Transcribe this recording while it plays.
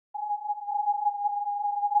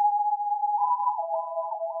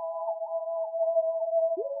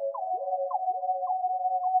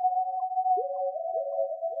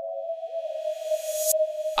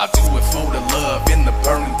I do it for the love and the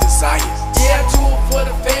burning desire. Yeah, I do it for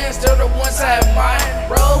the fans, they're the ones I admire.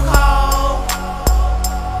 Roll call.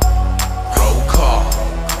 Roll call.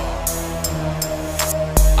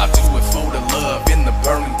 I do it for the love and the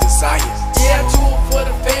burning desire. Yeah, I do it for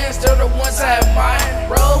the fans, they're the ones I admire.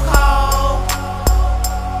 Roll call.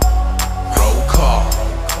 Roll call.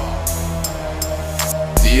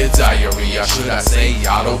 Dear diary, or should I say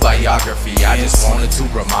autobiography, I just wanted to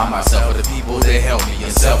remind myself of the people that helped me.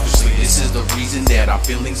 And selfishly, this is the reason that I'm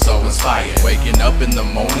feeling so inspired. Waking up in the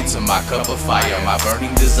morning to my cup of fire, my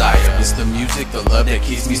burning desire. It's the music, the love that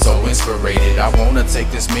keeps me so inspirated. I wanna take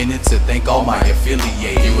this minute to thank all my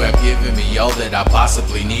affiliates. You have given me all that I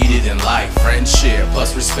possibly needed in life. Friendship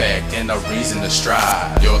plus respect and a reason to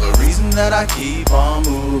strive. You're the reason that I keep on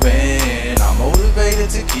moving. I'm motivated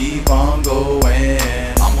to keep on going.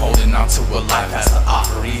 I'm holding on to what life has to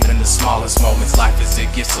offer, even the smallest moments. Life is a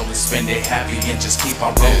gift, so we spend it happy and just keep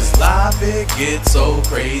on rolling. This life, it gets so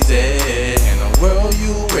crazy. In the world,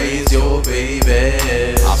 you raise your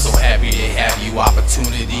baby. I'm so happy to have you.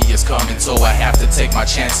 Opportunity is coming, so I have to take my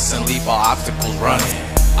chances and leave all obstacles running.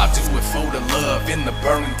 I do it for the love and the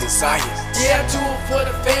burning desire. Yeah, I do it for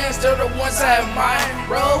the fans, they're the ones I admire.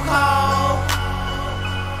 Roll call.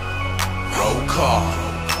 Roll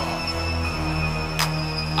call.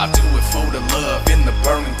 I do it for the love and the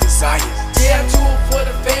burning desire. Yeah, I do it for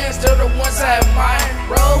the fans, they're the ones I admire.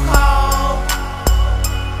 Roll call.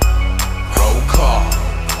 Roll call.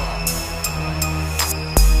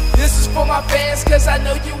 This is for my fans, cause I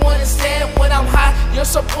know you understand. When I'm hot, your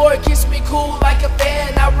support keeps me cool like a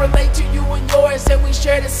fan. I relate to you and yours, and we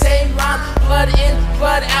share the same line. Blood in,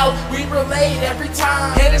 blood out, we relate every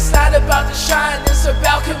time. And it's not about the shine, it's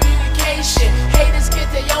about communication. Haters get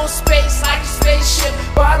their own space like a spaceship.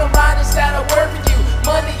 Bottom line is that I work for you,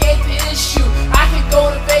 money ain't the issue. I can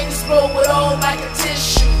go to Vegas, blow it all like a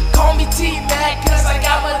tissue. Call me T-Mac, cause I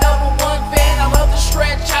got my #1 fan. I love to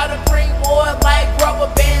stretch out and bring more like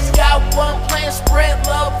rubber bands. Got one plan, spread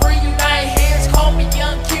love, reunite hands. Call me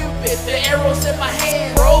Young Cupid, the arrows in my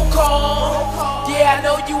hand. Roll call. Yeah, I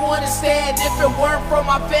know you understand. If it weren't for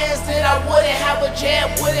my fans, then I wouldn't have a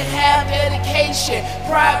jam, wouldn't have dedication,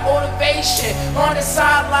 pride, motivation. On the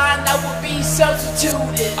sideline, I would be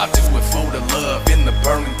substituted. I do it for the love and the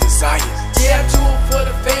burning desire. Yeah, I do it for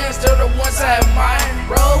the fans, they're the ones I admire.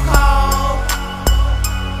 Roll call.